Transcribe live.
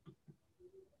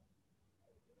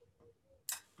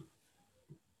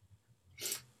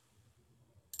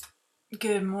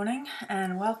Good morning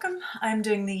and welcome. I'm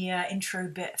doing the intro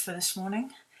bit for this morning.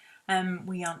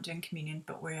 We aren't doing communion,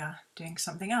 but we are doing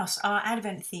something else. Our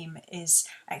Advent theme is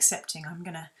accepting. I'm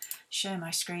going to share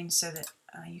my screen so that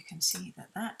you can see that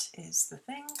that is the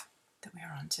thing that we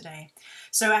are on today.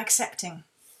 So accepting.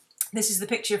 This is the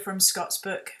picture from Scott's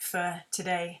book for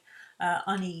today,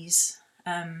 Unease.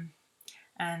 I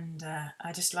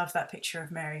just love that picture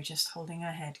of Mary just holding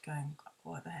her head going,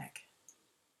 what the heck?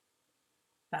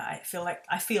 That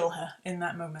I feel her in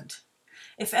that moment.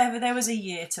 If ever there was a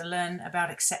year to learn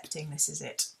about accepting, this is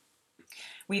it.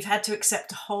 We've had to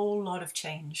accept a whole lot of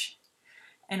change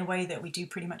in a way that we do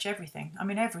pretty much everything. I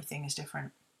mean, everything is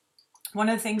different. One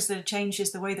of the things that have changed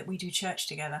is the way that we do church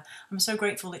together. I'm so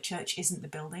grateful that church isn't the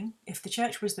building. If the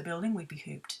church was the building, we'd be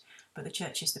hooped. But the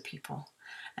church is the people.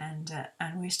 And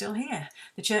we're still here.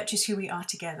 The church is who we are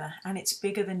together. And it's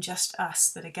bigger than just us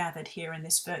that are gathered here in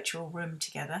this virtual room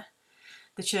together.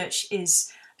 The church is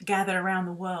gathered around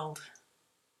the world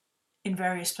in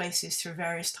various places through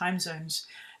various time zones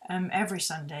every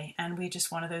Sunday, and we're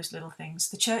just one of those little things.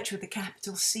 The church with the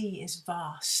capital C is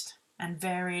vast and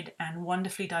varied and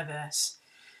wonderfully diverse.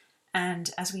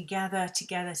 And as we gather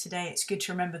together today, it's good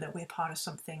to remember that we're part of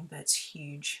something that's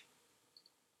huge.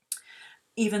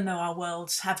 Even though our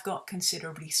worlds have got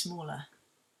considerably smaller,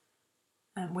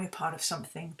 we're part of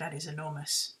something that is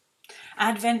enormous.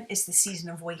 Advent is the season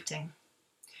of waiting.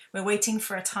 We're waiting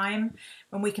for a time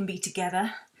when we can be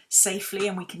together safely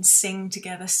and we can sing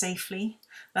together safely.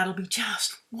 That'll be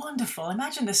just wonderful.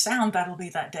 Imagine the sound that'll be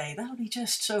that day. That'll be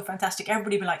just so fantastic.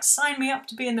 Everybody will be like, sign me up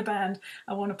to be in the band.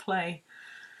 I want to play.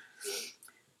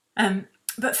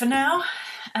 But for now,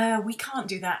 we can't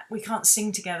do that. We can't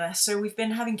sing together. So we've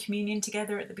been having communion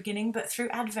together at the beginning, but through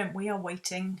Advent we are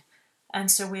waiting.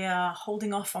 And so we are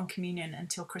holding off on communion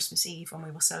until Christmas Eve when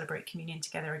we will celebrate communion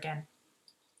together again.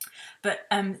 But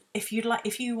if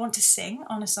you want to sing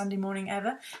on a Sunday morning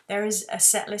ever, there is a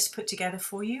set list put together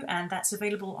for you, and that's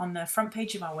available on the front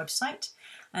page of our website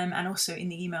and also in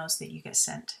the emails that you get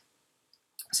sent.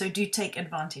 So do take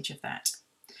advantage of that.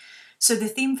 So the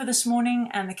theme for this morning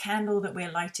and the candle that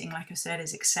we're lighting, like I said,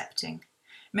 is accepting.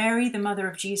 Mary, the mother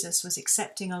of Jesus, was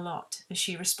accepting a lot as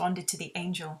she responded to the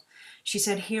angel. She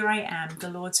said, "Here I am,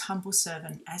 the Lord's humble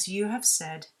servant. As you have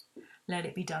said, let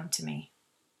it be done to me."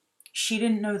 She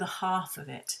didn't know the half of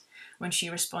it when she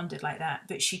responded like that,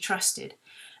 but she trusted.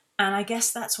 And I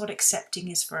guess that's what accepting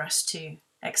is for us too.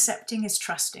 Accepting is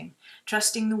trusting.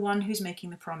 Trusting the one who's making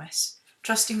the promise.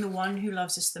 Trusting the one who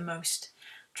loves us the most.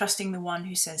 Trusting the one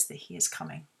who says that he is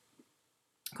coming.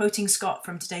 Quoting Scott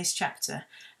from today's chapter,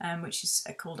 which is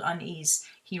called Unease,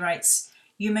 he writes,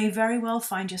 "You may very well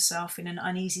find yourself in an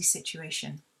uneasy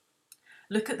situation.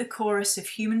 Look at the chorus of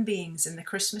human beings in the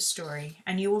Christmas story,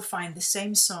 and you will find the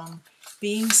same song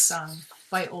being sung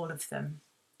by all of them.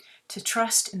 To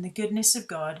trust in the goodness of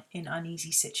God in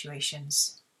uneasy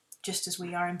situations, just as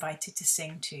we are invited to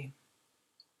sing too."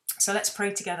 So let's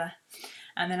pray together,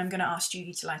 and then I'm going to ask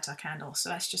Judy to light our candle. So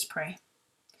let's just pray.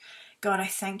 God, I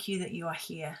thank you that you are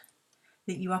here,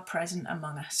 that you are present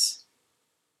among us.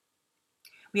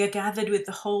 We are gathered with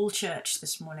the whole church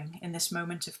this morning in this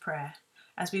moment of prayer,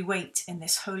 as we wait in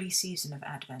this holy season of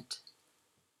Advent.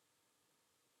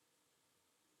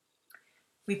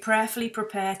 We prayerfully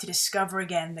prepare to discover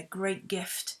again the great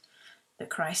gift that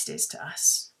Christ is to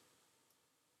us.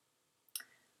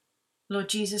 Lord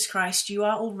Jesus Christ, you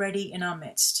are already in our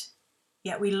midst,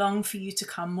 yet we long for you to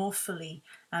come more fully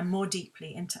and more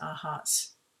deeply into our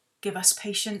hearts. Give us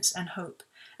patience and hope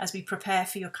as we prepare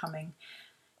for your coming.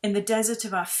 In the desert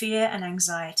of our fear and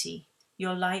anxiety,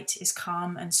 your light is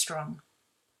calm and strong.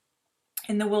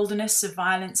 In the wilderness of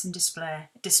violence and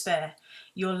despair,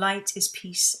 your light is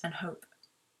peace and hope.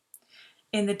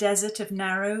 In the desert of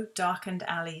narrow, darkened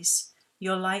alleys,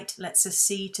 your light lets us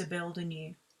see to build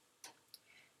anew.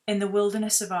 In the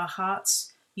wilderness of our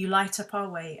hearts, you light up our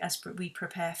way as we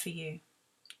prepare for you.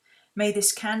 May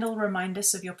this candle remind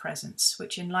us of your presence,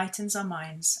 which enlightens our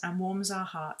minds and warms our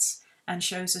hearts and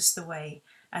shows us the way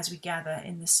as we gather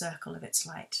in the circle of its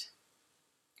light.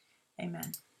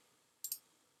 Amen.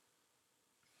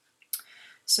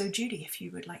 So Judy, if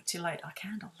you would like to light our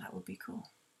candle, that would be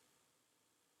cool.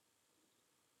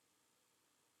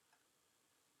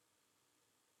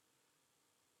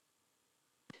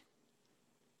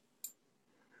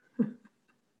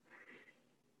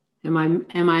 Am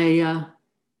I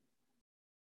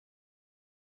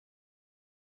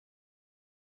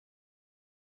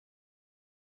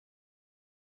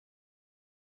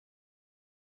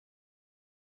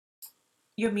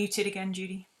You're muted again,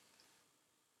 Judy.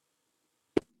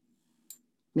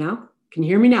 now? Can you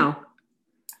hear me now?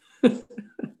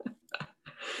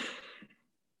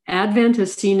 Advent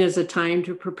is seen as a time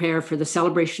to prepare for the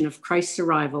celebration of Christ's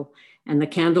arrival, and the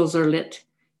candles are lit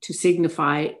to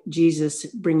signify Jesus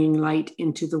bringing light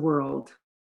into the world.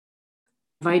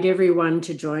 I invite everyone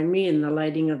to join me in the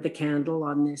lighting of the candle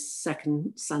on this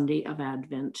second Sunday of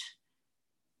Advent.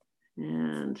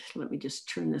 And let me just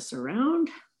turn this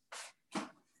around.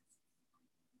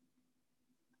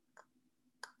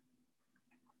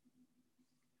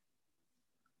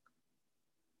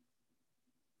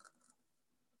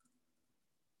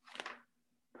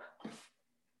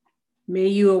 May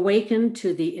you awaken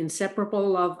to the inseparable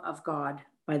love of God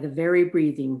by the very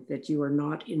breathing that you are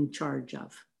not in charge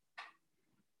of.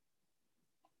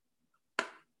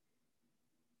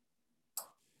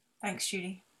 Thanks,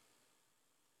 Judy.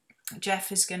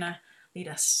 Jeff is going to lead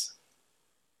us.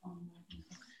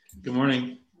 Good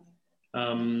morning.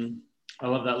 I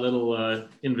love that little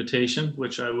invitation,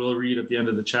 which I will read at the end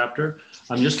of the chapter.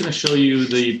 I'm just going to show you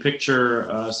the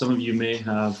picture. Some of you may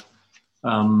have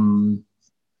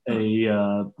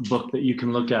a book that you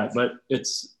can look at, but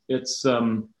it's if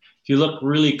you look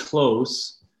really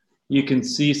close, you can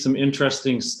see some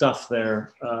interesting stuff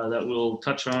there that we'll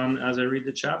touch on as I read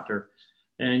the chapter.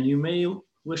 And you may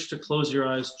wish to close your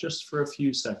eyes just for a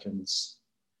few seconds.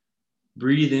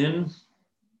 Breathe in,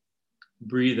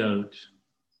 breathe out.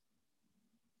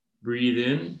 Breathe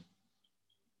in,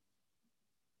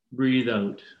 breathe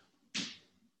out.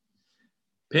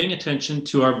 Paying attention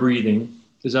to our breathing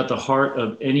is at the heart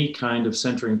of any kind of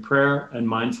centering prayer and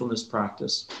mindfulness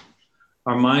practice.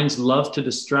 Our minds love to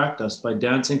distract us by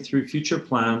dancing through future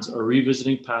plans or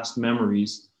revisiting past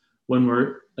memories when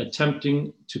we're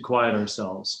attempting to quiet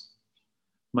ourselves.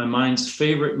 My mind's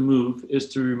favorite move is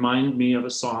to remind me of a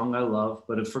song I love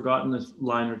but have forgotten a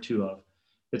line or two of.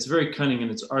 It's very cunning in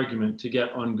its argument to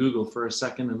get on Google for a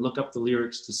second and look up the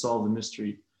lyrics to solve the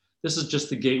mystery. This is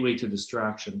just the gateway to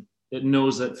distraction. It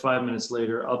knows that 5 minutes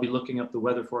later, I'll be looking up the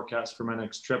weather forecast for my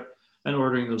next trip and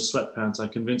ordering those sweatpants I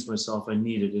convinced myself I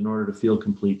needed in order to feel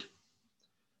complete.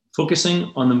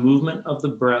 Focusing on the movement of the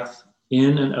breath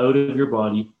in and out of your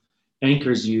body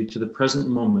anchors you to the present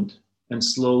moment and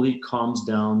slowly calms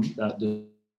down that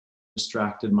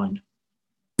distracted mind.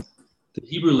 The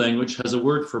Hebrew language has a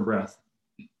word for breath.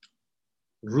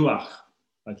 Ruach,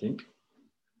 I think.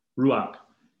 Ruach.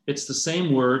 It's the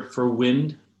same word for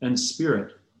wind and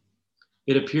spirit.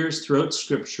 It appears throughout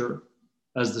Scripture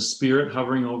as the Spirit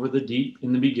hovering over the deep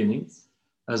in the beginning,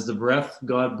 as the breath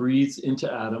God breathes into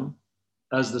Adam,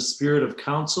 as the Spirit of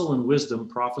counsel and wisdom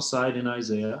prophesied in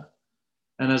Isaiah,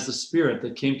 and as the Spirit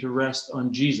that came to rest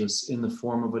on Jesus in the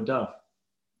form of a dove.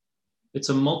 It's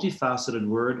a multifaceted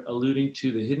word alluding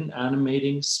to the hidden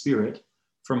animating Spirit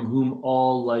from whom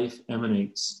all life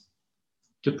emanates.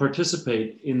 To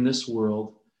participate in this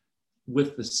world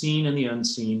with the seen and the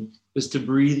unseen is to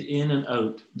breathe in and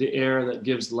out the air that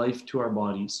gives life to our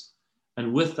bodies,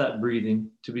 and with that breathing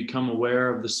to become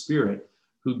aware of the Spirit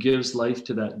who gives life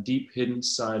to that deep hidden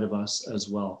side of us as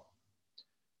well.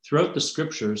 Throughout the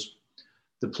Scriptures,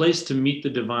 the place to meet the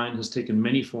divine has taken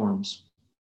many forms,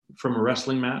 from a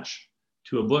wrestling match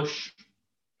to a bush,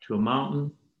 to a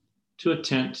mountain, to a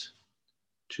tent,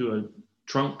 to a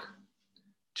trunk,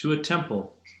 to a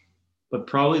temple, but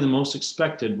probably the most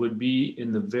expected would be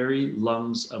in the very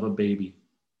lungs of a baby.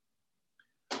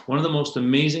 One of the most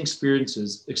amazing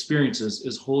experiences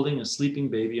is holding a sleeping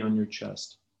baby on your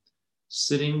chest,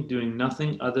 sitting doing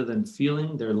nothing other than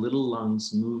feeling their little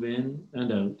lungs move in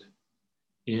and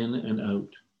out,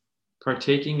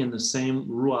 partaking in the same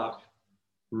ruach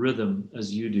rhythm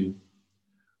as you do.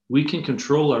 We can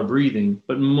control our breathing,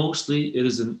 but mostly it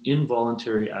is an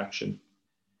involuntary action.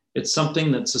 It's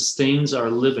something that sustains our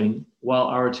living while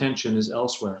our attention is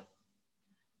elsewhere.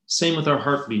 Same with our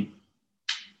heartbeat.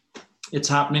 It's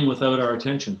happening without our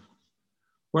attention.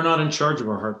 We're not in charge of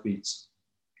our heartbeats.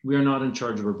 We are not in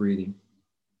charge of our breathing.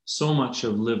 So much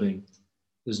of living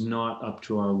is not up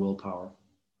to our willpower.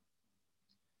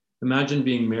 Imagine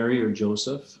being Mary or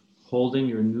Joseph, holding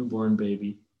your newborn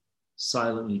baby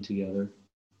silently together,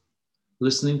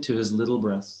 listening to his little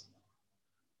breath,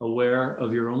 aware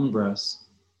of your own breath.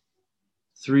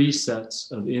 3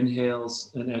 sets of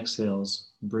inhales and exhales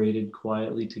braided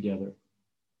quietly together.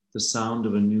 The sound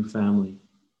of a new family.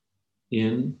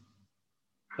 In,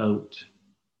 out,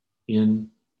 in,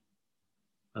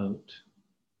 out.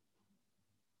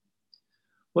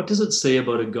 What does it say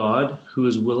about a God who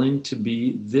is willing to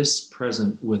be this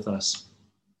present with us?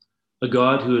 A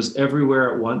God who is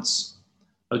everywhere at once,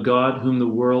 a God whom the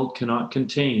world cannot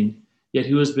contain, yet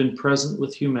who has been present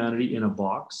with humanity in a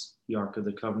box, the Ark of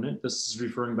the Covenant. This is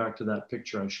referring back to that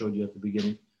picture I showed you at the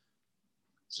beginning.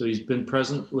 So he's been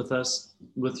present with us,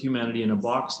 with humanity in a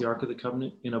box, the Ark of the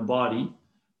Covenant, in a body,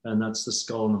 and that's the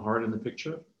skull and the heart in the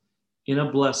picture, in a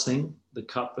blessing, the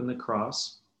cup and the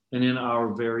cross, and in our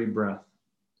very breath.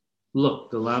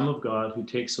 Look, the Lamb of God who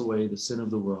takes away the sin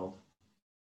of the world.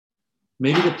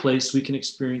 Maybe the place we can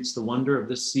experience the wonder of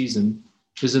this season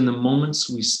is in the moments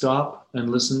we stop and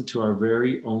listen to our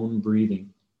very own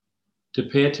breathing, to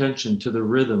pay attention to the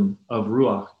rhythm of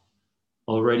Ruach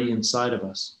already inside of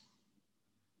us,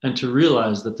 and to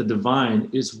realize that the divine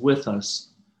is with us,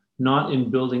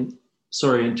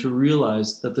 and to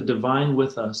realize that the divine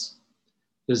with us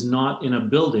is not in a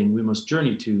building we must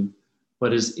journey to,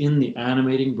 but is in the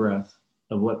animating breath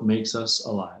of what makes us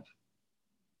alive.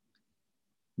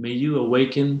 May you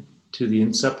awaken to the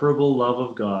inseparable love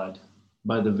of God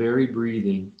by the very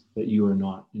breathing that you are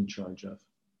not in charge of.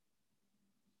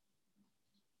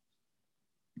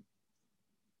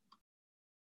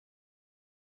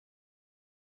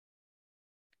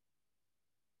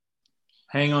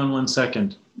 Hang on one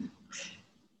second.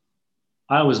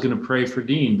 I was going to pray for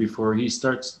Dean before he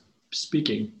starts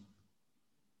speaking.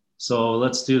 So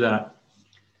let's do that.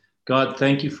 God,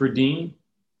 thank you for Dean.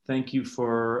 Thank you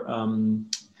for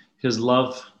his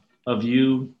love of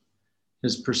you,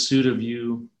 his pursuit of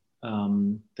you.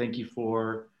 Thank you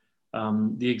for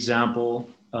the example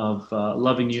of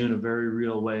loving you in a very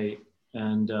real way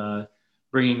and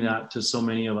bringing that to so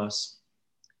many of us.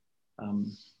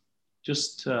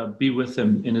 Just be with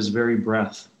him in his very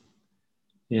breath,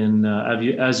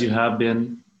 as you have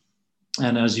been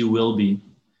and as you will be.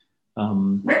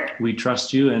 We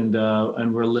trust you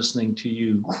and we're listening to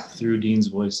you through Dean's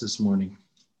voice this morning.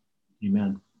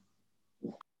 Amen.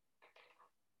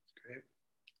 Great.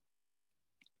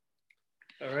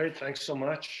 All right, thanks so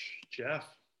much, Jeff.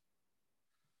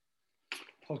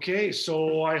 Okay,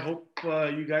 so I hope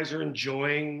you guys are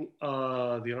enjoying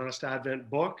the Honest Advent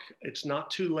book. It's not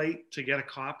too late to get a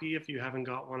copy if you haven't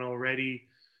got one already.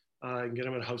 You can get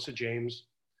them at House of James.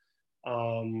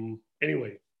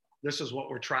 Anyway, this is what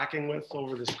we're tracking with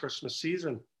over this Christmas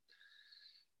season.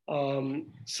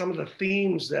 Some of the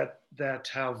themes that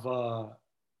have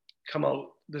come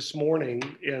out this morning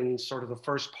in sort of the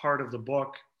first part of the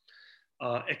book,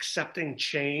 accepting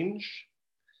change.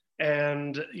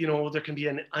 And, you know, there can be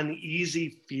an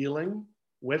uneasy feeling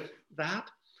with that.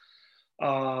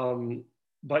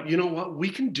 But you know what? We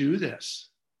can do this.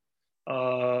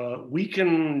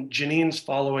 Janine's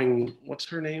following, what's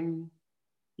her name?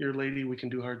 Your lady, We Can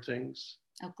Do Hard Things.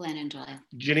 Oh, Glennon Doyle.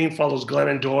 Janine follows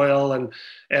Glennon Doyle,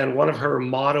 and one of her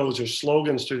mottos or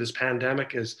slogans through this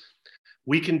pandemic is,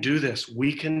 we can do this.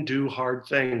 We can do hard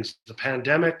things. The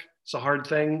pandemic is a hard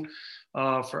thing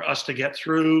for us to get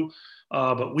through,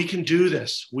 but we can do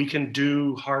this. We can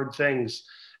do hard things.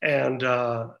 And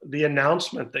the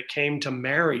announcement that came to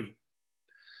Mary,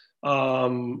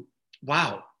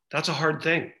 wow, that's a hard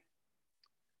thing.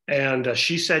 And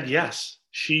she said yes.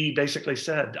 She basically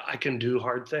said, I can do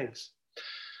hard things.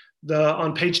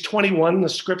 On page 21, the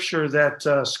scripture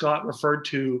that Scott referred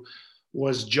to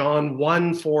was John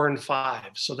 1, 4, and 5.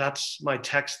 So that's my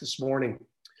text this morning.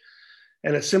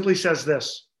 And it simply says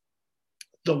this: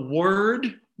 the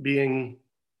Word, being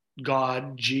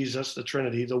God, Jesus, the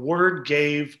Trinity, the Word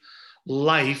gave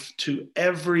life to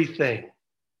everything.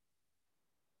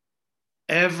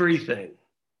 Everything.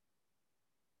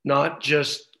 Not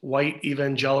just white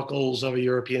evangelicals of a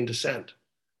European descent.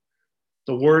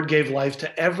 The Word gave life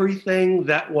to everything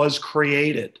that was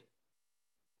created.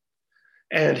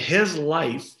 And his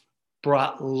life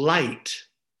brought light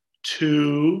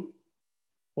to,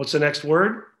 what's the next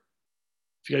word?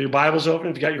 If you got your Bibles open,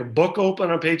 if you got your book open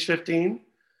on page 15,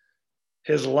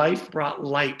 his life brought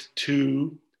light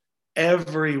to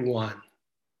everyone.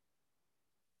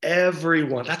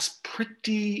 Everyone. That's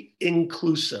pretty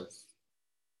inclusive.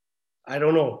 I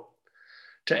don't know.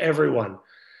 To everyone.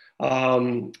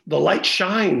 The light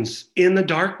shines in the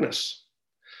darkness.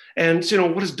 And, you know,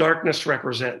 what does darkness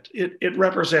represent? It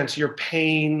represents your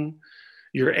pain,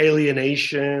 your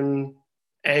alienation,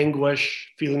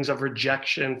 anguish, feelings of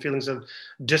rejection, feelings of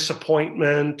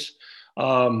disappointment,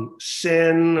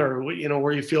 sin, or, you know,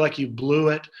 where you feel like you blew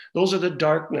it. Those are the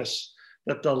darkness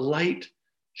that the light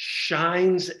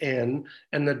shines in,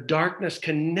 and the darkness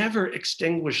can never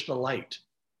extinguish the light.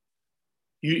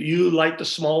 You light the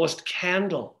smallest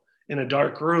candle in a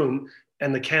dark room,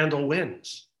 and the candle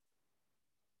wins.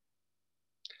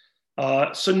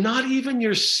 So not even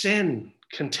your sin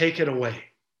can take it away.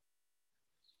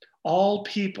 All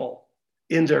people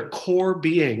in their core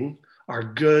being are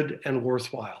good and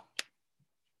worthwhile.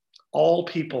 All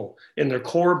people in their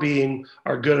core being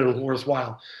are good and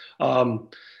worthwhile.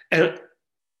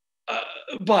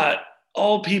 But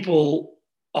all people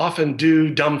often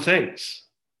do dumb things.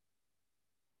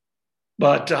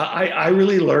 But I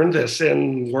really learned this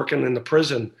in working in the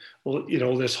prison.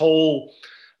 This whole,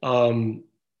 some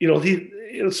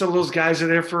of those guys are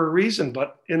there for a reason,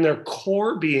 but in their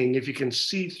core being, if you can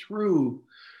see through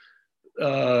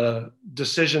bad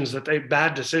decisions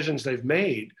they've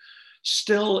made,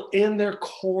 still in their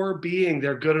core being,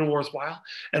 they're good and worthwhile.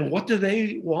 And what do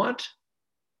they want?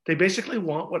 They basically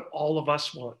want what all of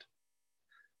us want: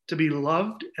 to be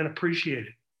loved and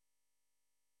appreciated.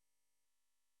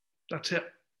 That's it.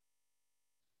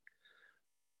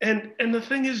 And the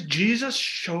thing is, Jesus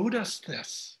showed us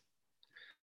this.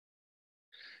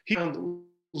 He found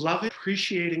loving,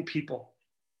 appreciating people.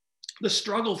 The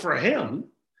struggle for him,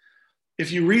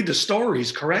 if you read the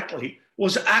stories correctly,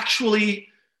 was actually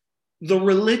the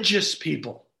religious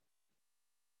people.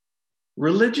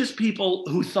 Religious people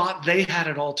who thought they had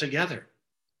it all together.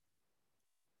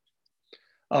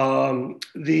 I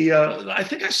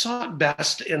think I saw it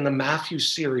best in the Matthew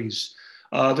series.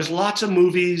 There's lots of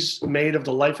movies made of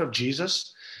the life of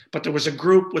Jesus, but there was a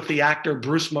group with the actor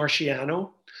Bruce Marciano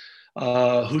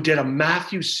who did a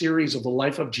Matthew series of the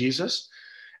life of Jesus.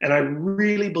 And I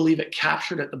really believe it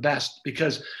captured it the best,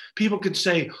 because people could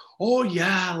say, oh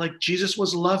yeah, like Jesus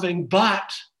was loving,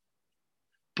 but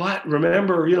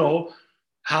remember,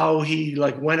 how he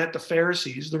like went at the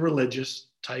Pharisees, the religious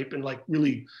type, and like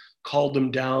really called them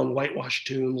down, whitewashed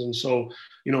tombs. And so,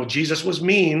 Jesus was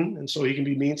mean, and so he can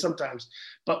be mean sometimes.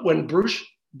 But when Bruce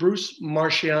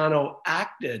Marciano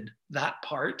acted that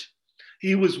part,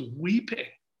 he was weeping,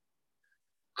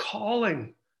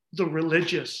 calling the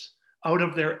religious out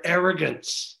of their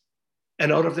arrogance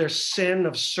and out of their sin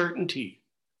of certainty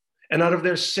and out of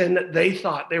their sin that they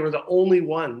thought they were the only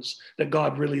ones that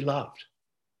God really loved.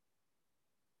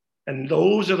 And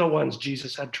those are the ones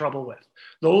Jesus had trouble with.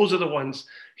 Those are the ones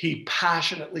he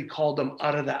passionately called them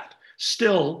out of that.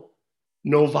 Still,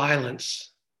 no violence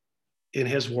in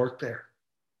his work there.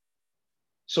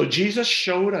 So Jesus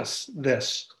showed us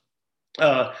this.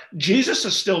 Jesus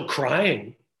is still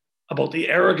crying about the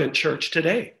arrogant church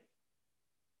today.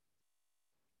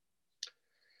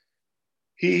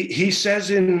 He says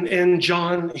in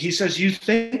John, he says, you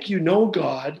think you know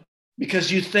God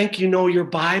because you think you know your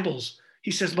Bibles. He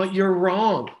says, but you're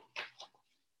wrong.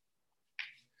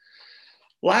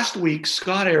 Last week,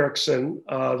 Scott Erickson,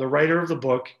 the writer of the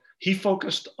book, he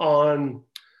focused on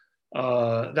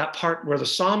that part where the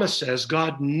psalmist says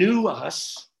God knew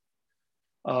us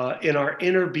in our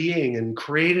inner being and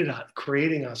creating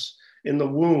us in the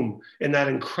womb, in that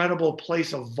incredible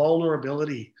place of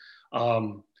vulnerability.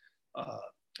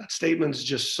 That statement is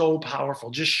just so powerful,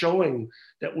 just showing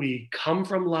that we come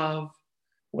from love.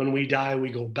 When we die, we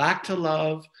go back to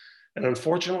love. And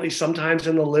unfortunately, sometimes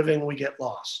in the living, we get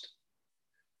lost.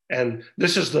 And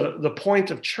this is the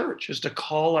point of church, is to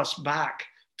call us back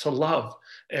to love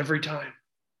every time.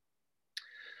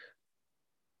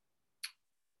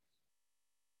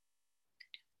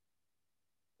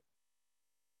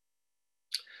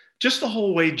 Just the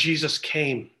whole way Jesus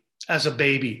came as a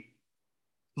baby,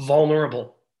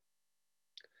 vulnerable.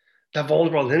 That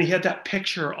vulnerable. And then he had that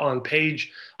picture on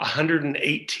page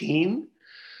 118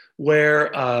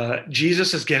 where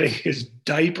Jesus is getting his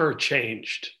diaper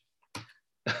changed.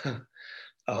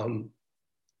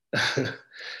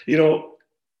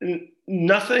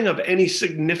 Nothing of any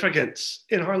significance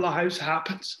in our lives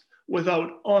happens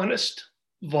without honest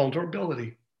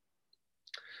vulnerability.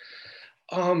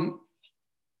 When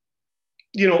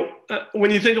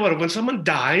you think about it, when someone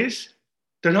dies,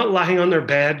 they're not lying on their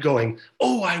bed going,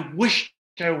 oh, I wish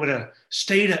I would have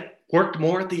worked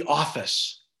more at the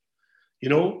office.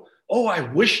 Oh, I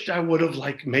wished I would have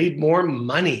made more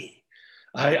money.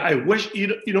 I wish,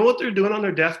 you know what they're doing on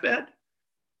their deathbed?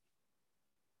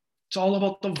 It's all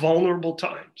about the vulnerable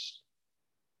times.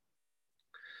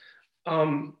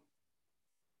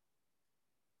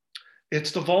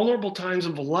 It's the vulnerable times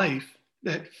of life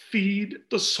that feed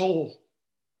the soul.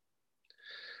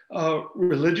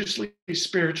 Religiously,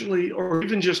 spiritually, or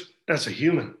even just as a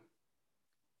human.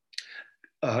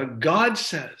 God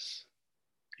says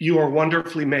you are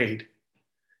wonderfully made,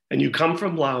 and you come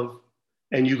from love,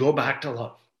 and you go back to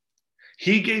love.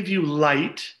 He gave you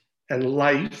light and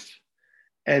life,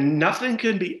 and nothing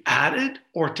can be added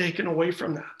or taken away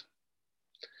from that.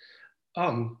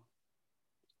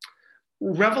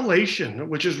 Revelation,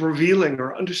 which is revealing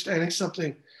or understanding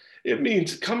something, it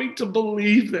means coming to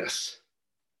believe this.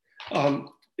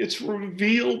 It's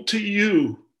revealed to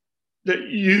you that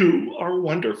you are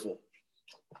wonderful.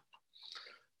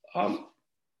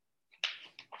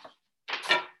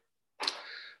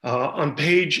 On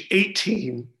page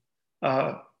 18,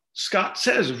 Scott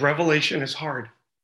says revelation is hard.